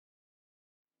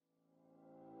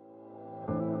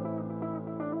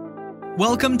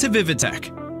Welcome to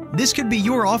Vivitek. This could be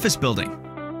your office building.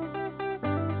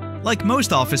 Like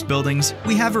most office buildings,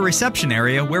 we have a reception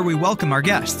area where we welcome our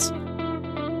guests.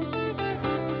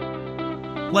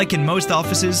 Like in most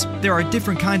offices, there are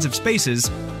different kinds of spaces,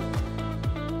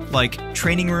 like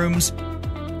training rooms,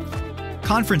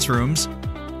 conference rooms,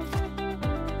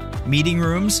 meeting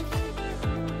rooms,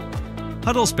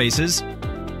 huddle spaces,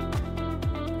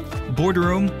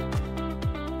 boardroom,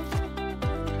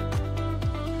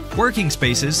 working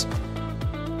spaces,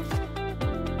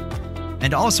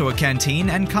 and also a canteen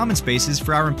and common spaces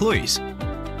for our employees.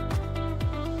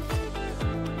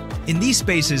 In these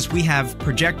spaces, we have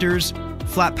projectors,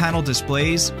 flat panel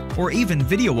displays, or even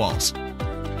video walls.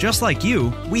 Just like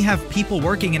you, we have people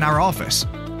working in our office: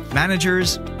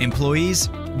 managers, employees,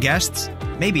 guests,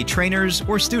 maybe trainers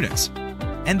or students.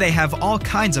 And they have all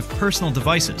kinds of personal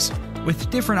devices, with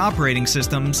different operating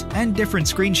systems and different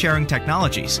screen sharing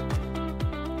technologies.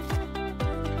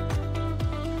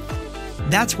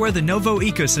 That's where the Novo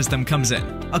Ecosystem comes in,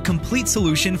 a complete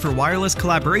solution for wireless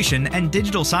collaboration and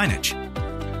digital signage.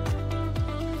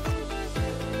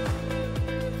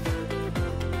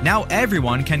 Now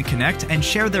everyone can connect and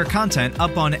share their content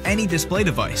up on any display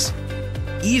device,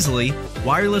 easily,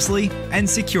 wirelessly, and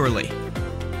securely.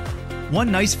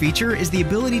 One nice feature is the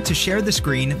ability to share the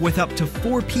screen with up to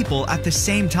 4 people at the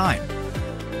same time.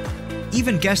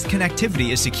 Even guest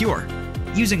connectivity is secure.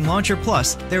 Using Launcher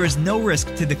Plus, there is no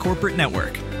risk to the corporate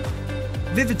network.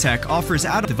 Vivitek offers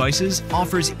out devices,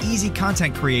 offers easy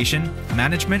content creation,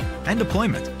 management, and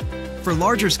deployment. For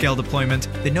larger scale deployment,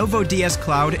 the NovoDS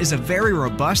Cloud is a very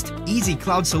robust, easy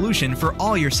cloud solution for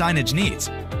all your signage needs.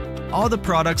 All the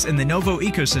products in the Novo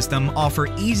Ecosystem offer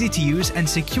easy-to-use and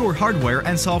secure hardware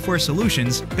and software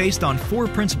solutions based on 4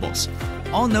 principles.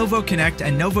 All NovoConnect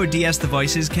and NovoDS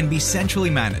devices can be centrally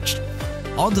managed.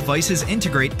 All devices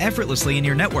integrate effortlessly in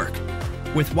your network.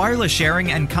 With wireless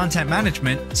sharing and content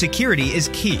management, security is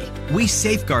key. We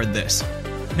safeguard this.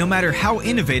 No matter how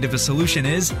innovative a solution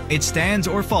is, it stands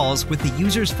or falls with the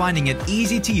users finding it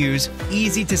easy to use,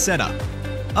 easy to set up.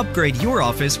 Upgrade your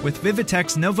office with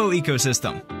Vivitek's Novo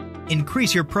Ecosystem.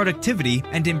 Increase your productivity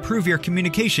and improve your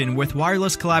communication with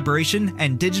wireless collaboration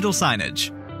and digital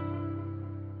signage.